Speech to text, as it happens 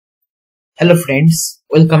Hello friends,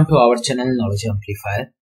 welcome to our channel Knowledge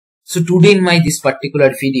Amplifier. So today in this particular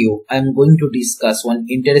video, I am going to discuss one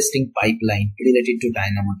interesting pipeline related to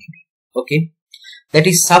DynamoDB. Okay, that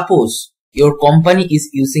is, suppose your company is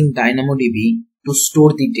using DynamoDB to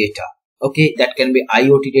store the data. Okay, that can be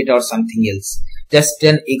IoT data or something else. Just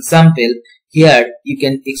an example, here you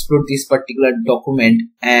can explore this particular document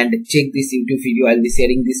and check this YouTube video. I'll be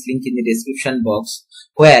sharing this link in the description box,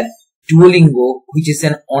 where Duolingo, which is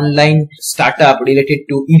an online startup related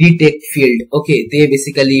to edtech field, okay, they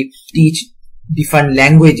basically teach different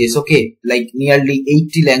languages, okay, like nearly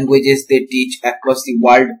 80 languages they teach across the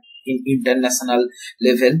world in international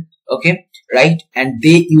level, okay, right? And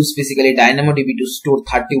they use basically DynamoDB to store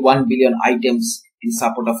 31 billion items in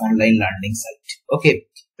support of online learning site, okay,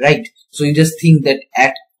 right? So you just think that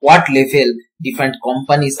at what level different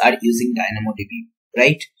companies are using DynamoDB,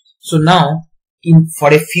 right? So now,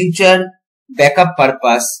 for a future backup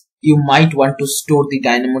purpose, you might want to store the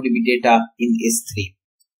DynamoDB data in S3.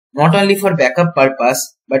 Not only for backup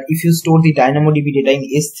purpose, but if you store the DynamoDB data in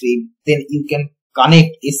S3, then you can connect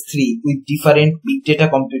S3 with different big data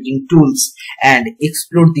computing tools and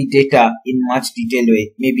explore the data in much detailed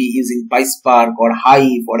way, maybe using PySpark or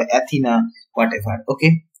Hive or Athena, whatever,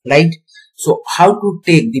 okay, right? So how to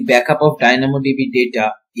take the backup of DynamoDB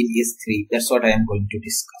data in S3, that's what I am going to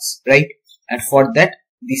discuss, right? And for that,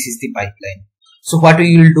 this is the pipeline. So what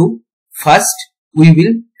we will do, first we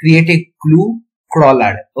will create a glue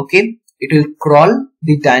crawler, okay. It will crawl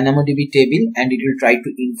the DynamoDB table and it will try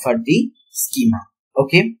to invert the schema,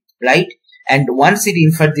 okay, right? And once it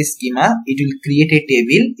invert the schema, it will create a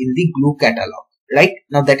table in the glue catalog, right?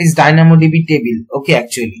 Now that is DynamoDB table, okay,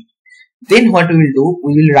 actually. Then what we will do,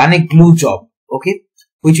 we will run a glue job, okay,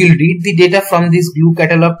 which will read the data from this glue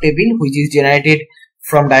catalog table, which is generated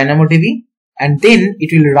from DynamoDB. And then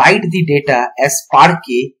it will write the data as Spark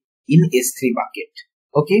in S3 bucket,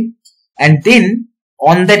 okay. And then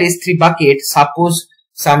on that S3 bucket, suppose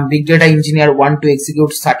some big data engineer want to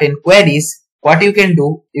execute certain queries, what you can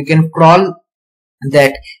do, you can crawl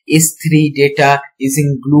that S3 data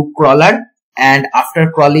using glue crawler, and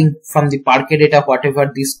after crawling from the Parquet data,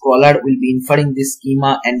 whatever this crawler will be inferring the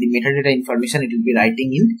schema and the metadata information, it will be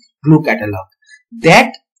writing in glue catalog.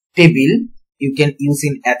 That table you can use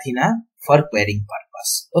in Athena for querying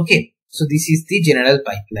purpose, okay. So this is the general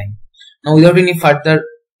pipeline. Now without any further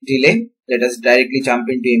delay, let us directly jump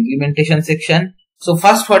into implementation section. So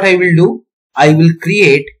first what I will do, I will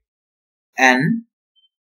create an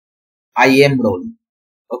IAM role,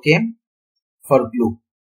 okay, for glue.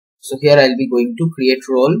 So here I'll be going to create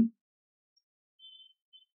role,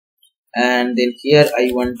 and then here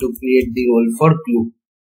I want to create the role for glue,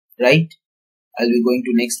 right? I'll be going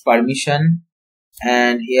to next permission,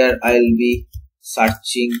 and here I'll be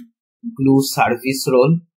searching glue service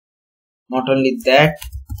role. Not only that,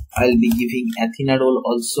 I'll be giving Athena role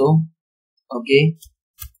also, okay.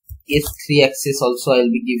 S3 access also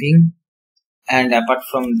I'll be giving, and apart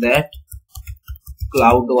from that,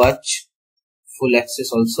 CloudWatch full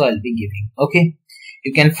access also I'll be giving, okay.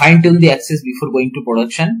 You can fine tune the access before going to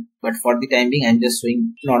production, but for the time being I'm just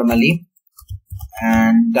showing normally.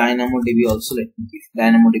 And DynamoDB also, let me give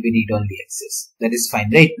DynamoDB read only access, that is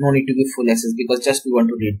fine, right? No need to give full access because just we want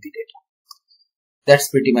to read the data. That's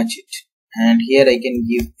pretty much it. And here I can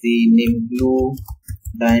give the name glue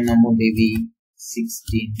DynamoDB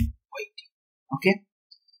 16 YT, okay.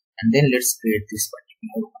 And then let's create this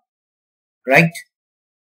particular one, right?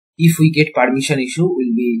 If we get permission issue,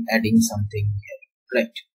 we'll be adding something here,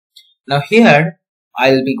 right? Now here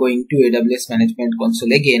I'll be going to AWS Management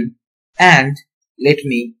Console again, and let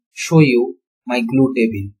me show you my glue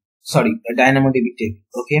table, sorry, a DynamoDB table,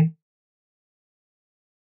 okay.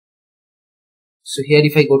 So here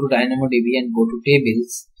if I go to DynamoDB and go to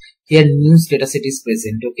tables, here news dataset is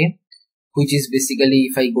present, okay, which is basically,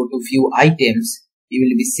 if I go to view items, you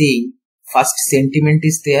will be seeing first sentiment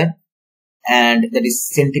is there, and that is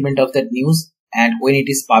sentiment of that news and when it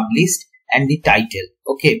is published, and the title,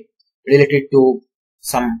 okay, related to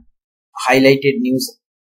some highlighted news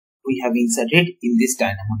we have inserted in this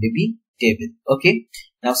DynamoDB table, okay.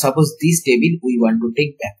 Now suppose this table we want to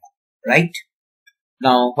take backup, right?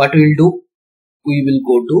 Now what we will do, we will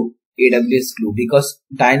go to AWS Glue, because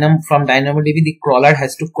from DynamoDB the crawler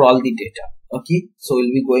has to crawl the data, okay. So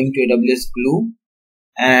we'll be going to AWS Glue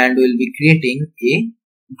and we'll be creating a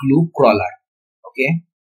glue crawler, okay.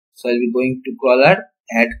 So I'll be going to crawler,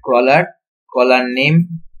 add crawler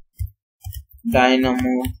name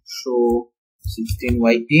Dynamo show 16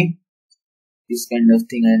 YT, this kind of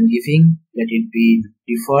thing I am giving, let it be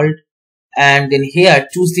default. And then here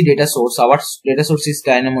choose the data source. Our data source is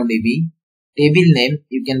DynamoDB, table name,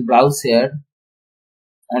 you can browse here.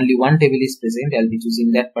 Only one table is present. I'll be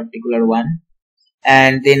choosing that particular one.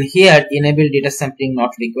 And then here, enable data sampling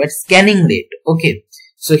not required. Scanning rate. Okay.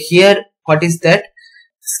 So here, what is that?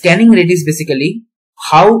 Scanning rate is basically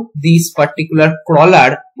how this particular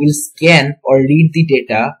crawler will scan or read the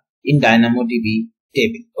data in DynamoDB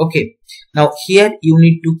table. Okay. Now here you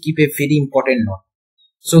need to keep a very important note.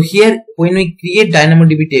 So here, when we create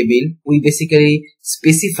DynamoDB table, we basically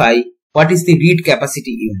specify what is the read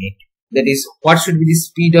capacity unit. That is, what should be the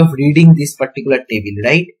speed of reading this particular table,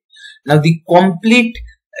 right? Now the complete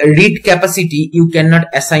read capacity you cannot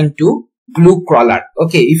assign to glue crawler.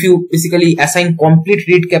 Okay, if you basically assign complete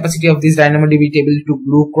read capacity of this DynamoDB table to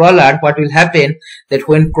glue crawler, what will happen that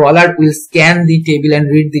when crawler will scan the table and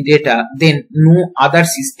read the data, then no other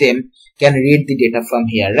system can read the data from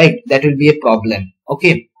here, right? That will be a problem.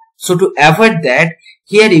 Okay, so to avoid that,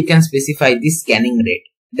 here you can specify the scanning rate.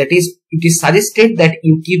 That is, it is suggested that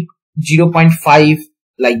you keep 0.5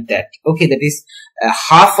 like that. Okay, that is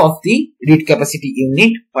half of the read capacity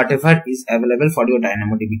unit, whatever is available for your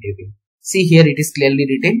DynamoDB table. See here, it is clearly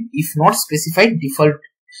written. If not specified, default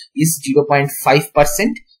is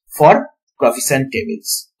 0.5% for proficient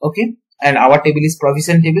tables. Okay, and our table is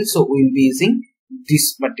proficient table, so we will be using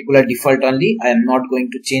this particular default only. I am not going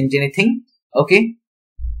to change anything. Okay,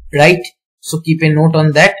 right? So keep a note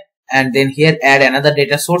on that. And then here add another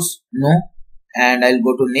data source. No. And I'll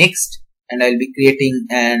go to next, and I'll be creating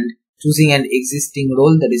and choosing an existing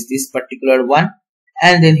role, that is this particular one.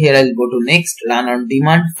 And then here I'll go to next, run on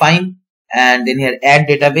demand, fine. And then here add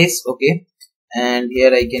database. Okay, and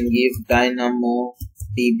here I can give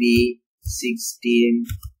DynamoDB 16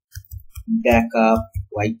 backup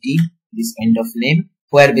YT, this kind of name,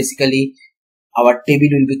 where basically our table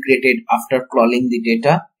will be created after crawling the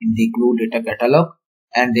data in the glue data catalog.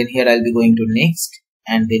 And then here I'll be going to next,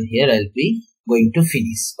 and then here I'll be going to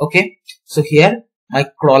finish. Okay, so here my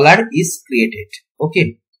crawler is created.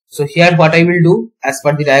 Okay, so here what I will do, as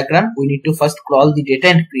per the diagram, we need to first crawl the data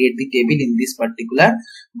and create the table in this particular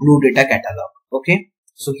glue data catalog. Okay,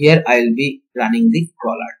 so here I will be running the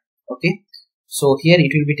crawler. Okay, so here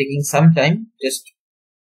it will be taking some time. Just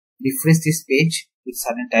refresh this page with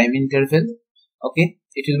certain time interval. Okay,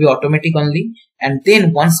 it will be automatic only. And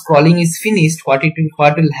then once crawling is finished, what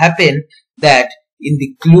will happen that in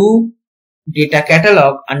the glue data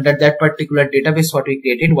catalog, under that particular database what we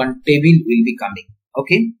created, one table will be coming.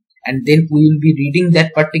 Okay, and then we will be reading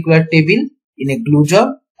that particular table in a glue job,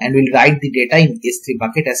 and we'll write the data in S3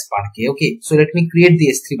 bucket as Spark. Okay, so let me create the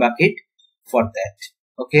S3 bucket for that.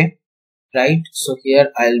 Okay, right? So here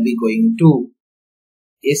I'll be going to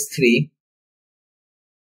S3,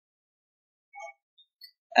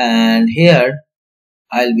 and here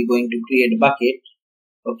I'll be going to create bucket.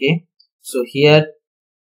 Okay, so here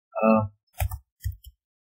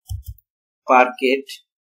bucket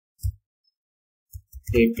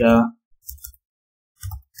data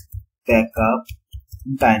backup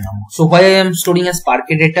Dynamo. So why I am storing as Spark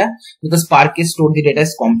data? Because Spark is stored the data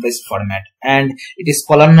as compressed format, and it is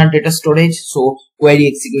columnar data storage, so query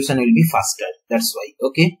execution will be faster. That's why.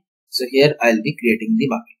 Okay, so here I'll be creating the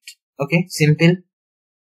bucket. Okay, simple.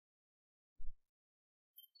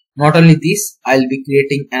 Not only this, I'll be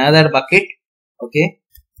creating another bucket. Okay,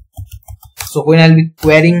 so when I'll be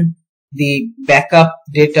querying the backup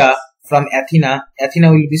data from Athena, Athena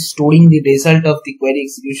will be storing the result of the query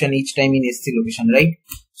execution each time in S3 location, right?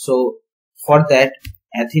 So for that,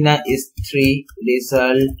 Athena is 3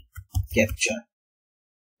 result capture.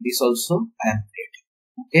 This also I am creating.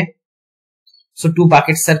 Okay, so 2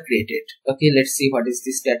 buckets are created. Okay, let's see what is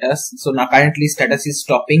the status. So now currently status is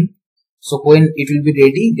stopping. So when it will be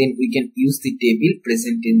ready, then we can use the table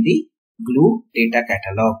present in the glue data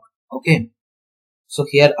catalog. Okay, so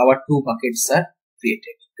here our 2 buckets are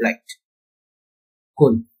created, right?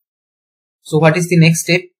 Cool. So what is the next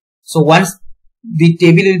step? So once the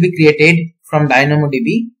table will be created from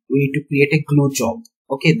DynamoDB, we need to create a glue job.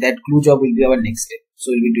 Okay, that glue job will be our next step.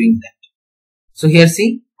 So we'll be doing that. So here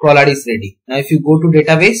see, crawler is ready. Now if you go to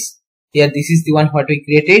database, here this is the one what we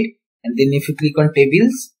created, and then if you click on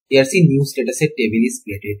tables, here see news dataset table is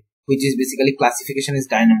created, which is basically classification is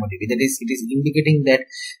DynamoDB. That is, it is indicating that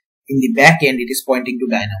in the back end it is pointing to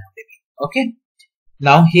DynamoDB. Okay.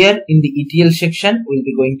 Now here in the ETL section, we'll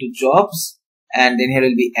be going to jobs, and then here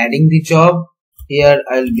we'll be adding the job. Here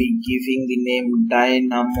I'll be giving the name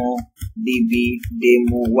DynamoDB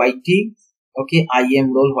demo YT. Okay,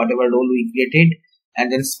 IAM role, whatever role we created,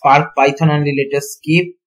 and then Spark Python only let us skip.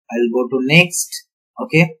 I'll go to next.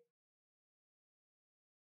 Okay,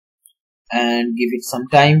 and give it some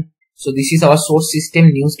time. So this is our source system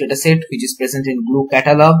news dataset, which is present in glue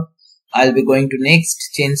catalog. I'll be going to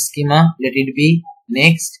next, change schema, let it be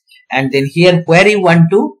next, and then here where you want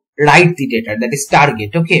to write the data, that is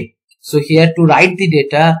target. Okay, so here to write the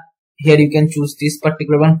data, here you can choose this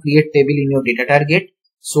particular one, create table in your data target.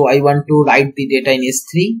 So I want to write the data in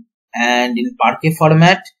S3 and in Parquet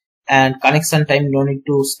format, and connection time no need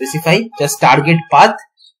to specify, just target path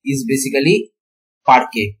is basically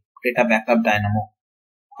Parquet data backup Dynamo,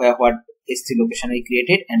 where what S3 location I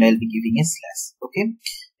created, and I'll be giving a slash. Okay,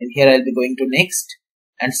 and here I'll be going to next,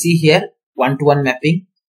 and see here one-to-one mapping.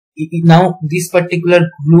 Now this particular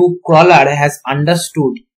glue crawler has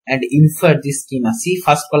understood and inferred this schema. See,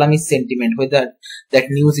 first column is sentiment, whether that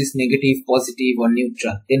news is negative, positive or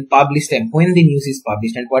neutral. Then publish time, when the news is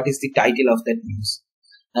published, and what is the title of that news.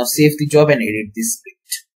 Now save the job and edit this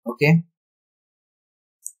script. Okay,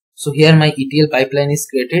 so here my ETL pipeline is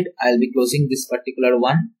created. I'll be closing this particular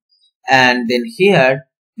one, and then here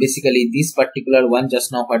basically this particular one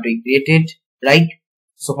just now what we created, right?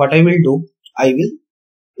 So what I will do, I will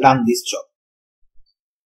run this job,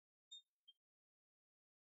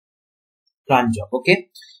 run job. Okay,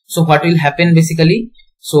 so what will happen basically,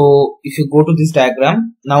 so if you go to this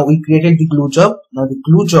diagram, now we created the glue job. Now the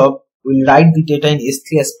glue job will write the data in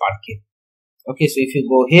S3 as Parquet. Okay, so if you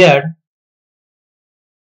go here,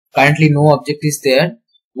 currently no object is there.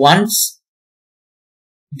 Once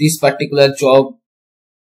this particular job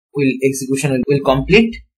execution will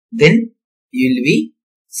complete, then you will be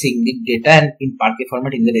seeing the data and in Parquet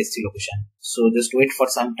format in the S3 location. So just wait for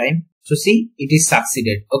some time. So see, it is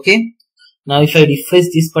succeeded. Okay, now if I refresh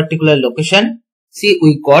this particular location, see,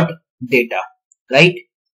 we got data, right?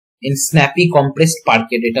 In snappy compressed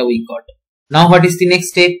Parquet data we got. Now what is the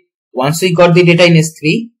next step? Once we got the data in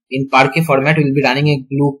S3 in Parquet format, we will be running a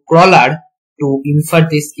glue crawler to infer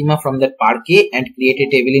the schema from that Parquet and create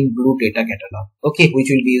a table in glue data catalog. Okay, which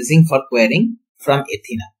we'll be using for querying from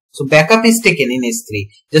Athena. So backup is taken in S3.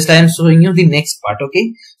 Just I am showing you the next part.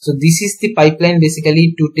 Okay, so this is the pipeline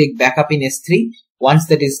basically to take backup in S3. Once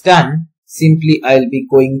that is done, simply I'll be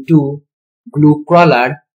going to glue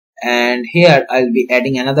crawler, and here I'll be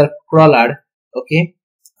adding another crawler. Okay,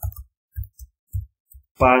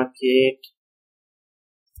 Parquet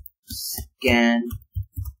scan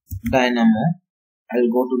Dynamo.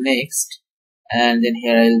 I'll go to next, and then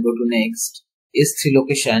here I'll go to next S3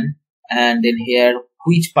 location, and then here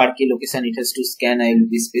which Parquet location it has to scan I will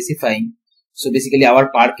be specifying. So basically our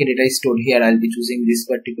Parquet data is stored here. I'll be choosing this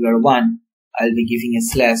particular one. I'll be giving a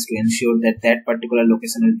slash to ensure that that particular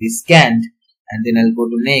location will be scanned, and then I'll go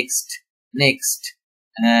to next,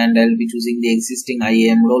 and I'll be choosing the existing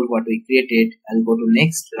IAM role what we created. I'll go to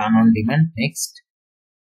next, run on demand, next.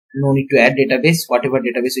 No need to add database, whatever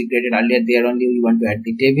database we created earlier, there only we want to add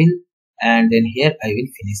the table, and then here I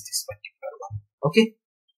will finish this particular one. Okay,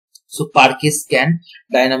 so Parquet scan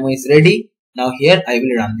Dynamo is ready. Now here I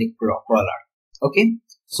will run the crawler. Okay,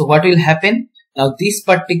 so what will happen now, this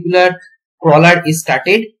particular crawler is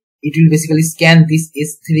started. It will basically scan this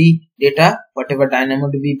S3 data, whatever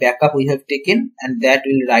DynamoDB backup we have taken, and that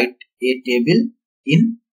will write a table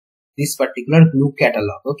in this particular glue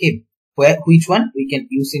catalog. Okay, which one we can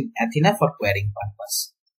use in Athena for querying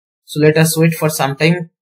purpose. So let us wait for some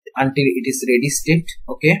time until it is ready state.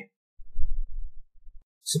 Okay,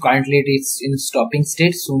 so currently it is in stopping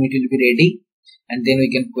state, soon it will be ready, and then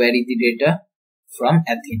we can query the data from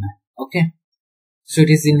Athena. Okay, so it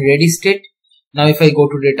is in ready state. Now if I go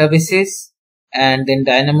to databases and then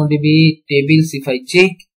DynamoDB tables, if I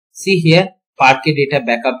check, see here Parquet data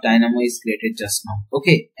backup Dynamo is created just now.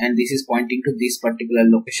 Okay, and this is pointing to this particular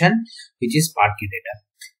location which is Parquet data.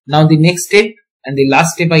 Now the next step and the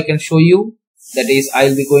last step I can show you, that is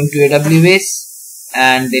I'll be going to AWS,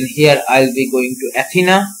 and then here I'll be going to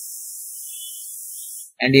Athena,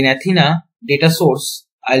 and in Athena DataSource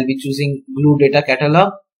I'll be choosing glue data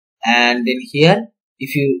catalog, and then here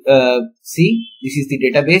if you see, this is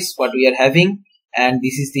the database what we are having, and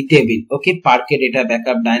this is the table. Okay, Parquet data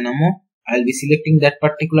backup Dynamo. I'll be selecting that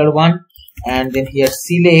particular one, and then here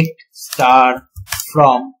select star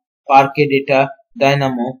from Parquet data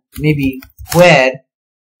Dynamo, maybe where,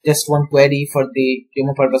 just one query for the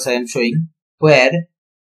demo purpose I am showing, where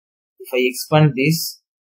if I expand this,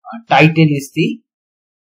 title is the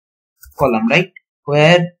column, right,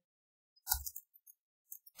 where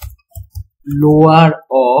lower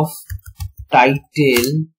of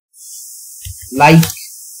title like.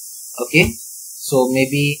 Okay, so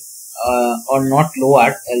maybe or not lower,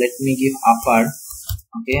 let me give upper.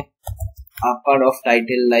 Okay, upper of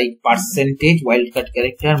title like percentage wildcard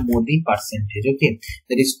character Modi percentage. Okay,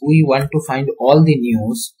 that is we want to find all the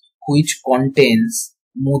news which contains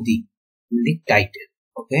Modi in the title.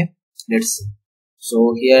 Okay, let's see.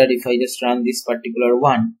 So here if I just run this particular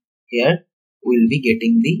one, here we will be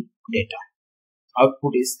getting the data.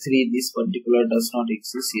 Output is 3, this particular does not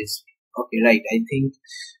exist. Yes. Okay, right. I think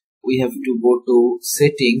we have to go to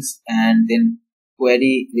settings and then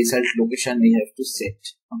query result location we have to set.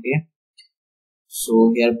 Okay.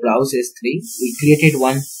 So here browse S3. We created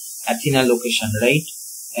one Athena location, right?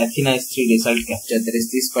 Athena S3 result capture. There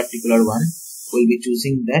is this particular one. We'll be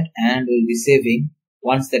choosing that and we'll be saving.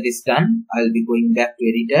 Once that is done, I'll be going back to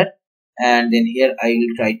editor and then here I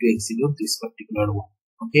will try to execute this particular one.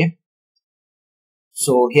 Okay.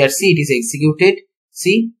 So here see it is executed.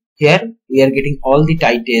 See here we are getting all the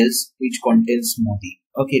titles which contains Modi.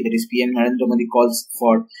 Okay, there is PM Narendra Modi calls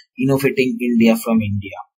for innovating India from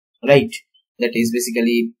India. Right. That is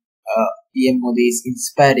basically PM Modi is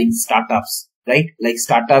inspiring startups. Right. Like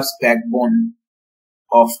startups backbone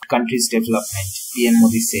of country's development. PM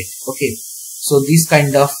Modi said. Okay. So this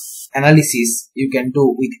kind of analysis you can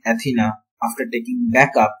do with Athena after taking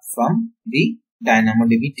backup from the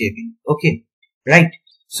DynamoDB table. Okay. Right.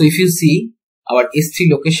 So if you see our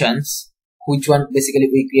S3 locations, which one basically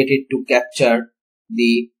we created to capture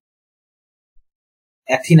the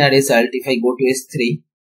Athena result. If I go to S3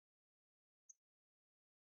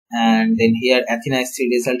 and then here Athena S3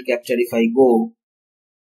 result capture, if I go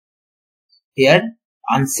here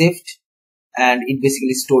unsaved and it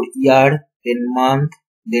basically stored year, then month,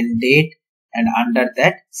 then date, and under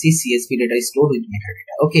that CSV data is stored with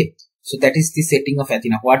metadata. Okay. So that is the setting of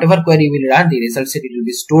Athena. Whatever query will run, the result set it will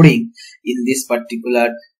be storing in this particular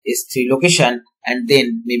S3 location, and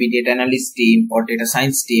then maybe data analyst team or data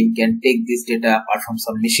science team can take this data, perform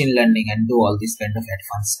some machine learning and do all these kind of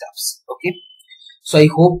advanced stuffs. Okay. So I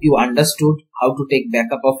hope you understood how to take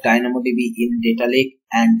backup of DynamoDB in data lake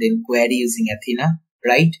and then query using Athena,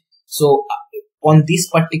 right? So on this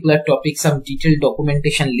particular topic, some detailed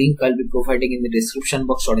documentation link I'll be providing in the description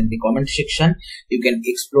box or in the comment section. You can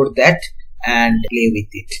explore that and play with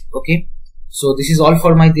it. Okay. So this is all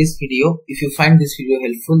for this video. If you find this video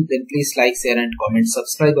helpful, then please like, share and comment.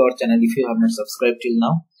 Subscribe our channel if you have not subscribed till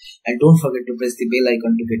now. And don't forget to press the bell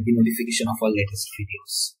icon to get the notification of our latest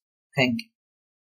videos. Thank you.